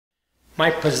My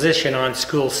position on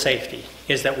school safety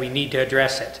is that we need to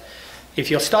address it. If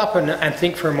you'll stop and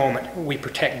think for a moment, we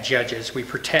protect judges, we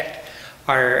protect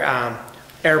our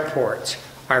airports,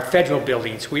 our federal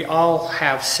buildings. We all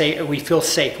have we feel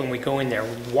safe when we go in there.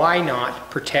 Why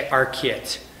not protect our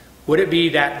kids? Would it be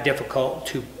that difficult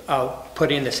to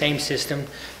put in the same system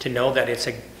to know that it's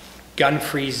a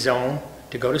gun-free zone,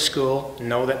 to go to school,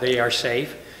 know that they are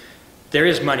safe? There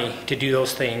is money to do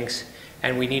those things,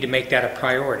 and we need to make that a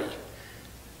priority.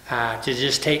 To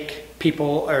just take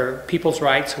people's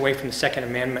rights away from the Second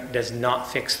Amendment does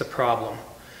not fix the problem.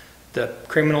 The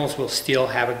criminals will still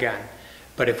have a gun.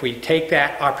 But if we take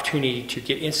that opportunity to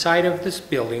get inside of these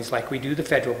buildings like we do the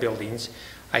federal buildings,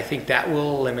 I think that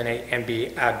will eliminate and be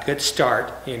a good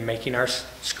start in making our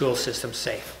school system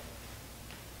safe.